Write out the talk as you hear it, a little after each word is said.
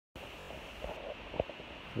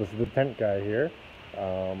This is the tent guy here.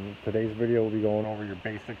 Today's video will be going over your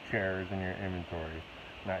basic chairs in your inventory.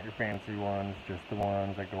 Not your fancy ones, just the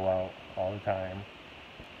ones that go out all the time,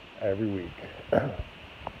 every week.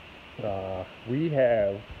 We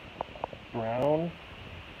have brown,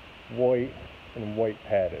 white, and white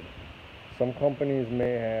padded. Some companies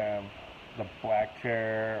may have the black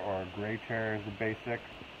chair or gray chair as the basic.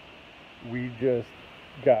 We just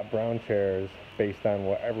got brown chairs based on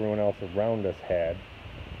what everyone else around us had,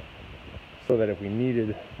 so that if we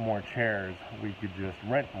needed more chairs, we could just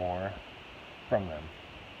rent more from them.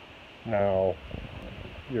 Now,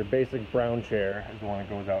 your basic brown chair is the one that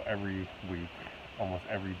goes out every week, almost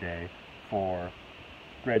every day, for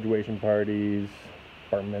graduation parties,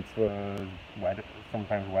 bar mitzvahs,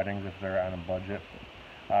 sometimes weddings if they're on a budget.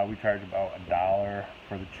 We charge about $1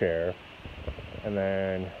 for the chair. And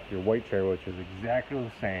then your white chair, which is exactly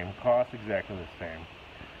the same, costs exactly the same,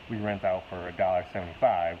 we rent out for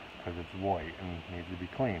 $1.75 because it's white and needs to be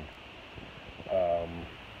cleaned.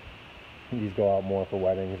 These go out more for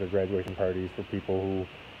weddings or graduation parties for people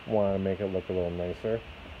who want to make it look a little nicer.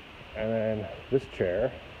 And then this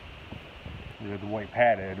chair, the white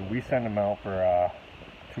padded, we send them out for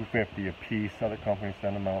 $2.50 a piece. Other companies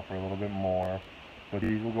send them out for a little bit more, but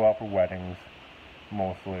these will go out for weddings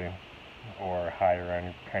mostly, or higher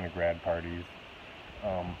end kind of grad parties.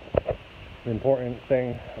 The important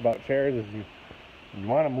thing about chairs is you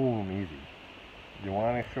want to move them easy. You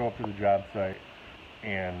want to show up to the job site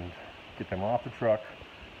and get them off the truck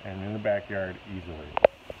and in the backyard easily.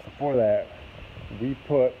 Before that, we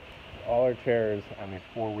put all our chairs on these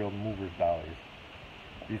four-wheel movers dollies.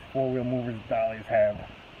 These four-wheel movers dollies have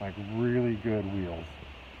like really good wheels,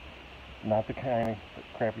 not the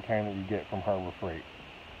crappy kind that you get from Harbor Freight.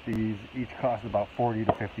 These each cost about 40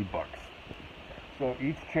 to 50 bucks. So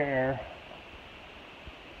each chair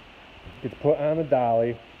gets put on the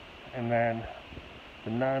dolly, and then the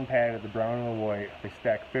non-padded, the brown and the white, they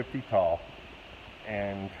stack 50 tall,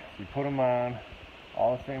 and you put them on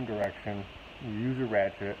all the same direction. You use a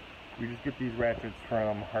ratchet. We just get these ratchets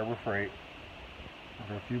from Harbor Freight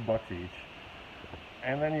for a few bucks each,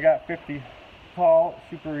 and then you got 50 tall,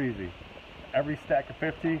 super easy. Every stack of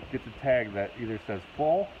 50 gets a tag that either says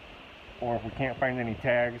full, or if we can't find any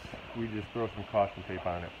tags, we just throw some caution tape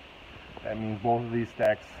on it. That means both of these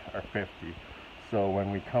stacks are 50. So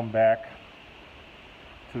when we come back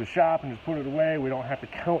to the shop and just put it away, we don't have to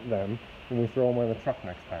count them when we throw them in the truck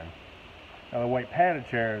next time. Now the white padded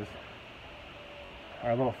chairs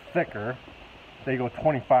are a little thicker. They go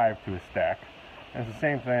 25 to a stack. And it's the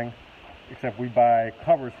same thing, except we buy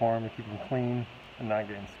covers for them to keep them clean and not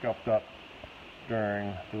getting scuffed up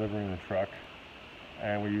during delivering the truck.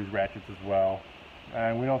 And we use ratchets as well.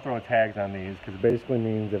 And we don't throw tags on these because it basically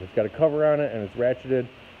means if it's got a cover on it and it's ratcheted,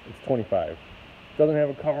 it's 25. If it doesn't have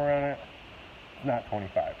a cover on it, it's not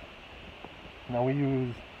 25. Now we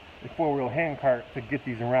use a four-wheel hand cart to get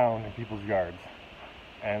these around in people's yards.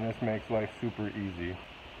 And this makes life super easy.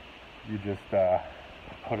 You just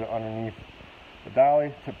put it underneath the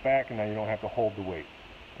dolly, tip back, and now you don't have to hold the weight.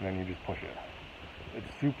 And then you just push it.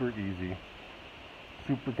 It's super easy,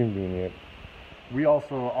 super convenient. We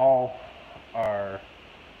also, all our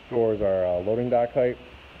doors are loading dock height,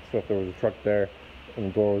 so if there was a truck there and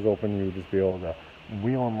the door was open, you would just be able to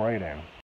wheel them right in.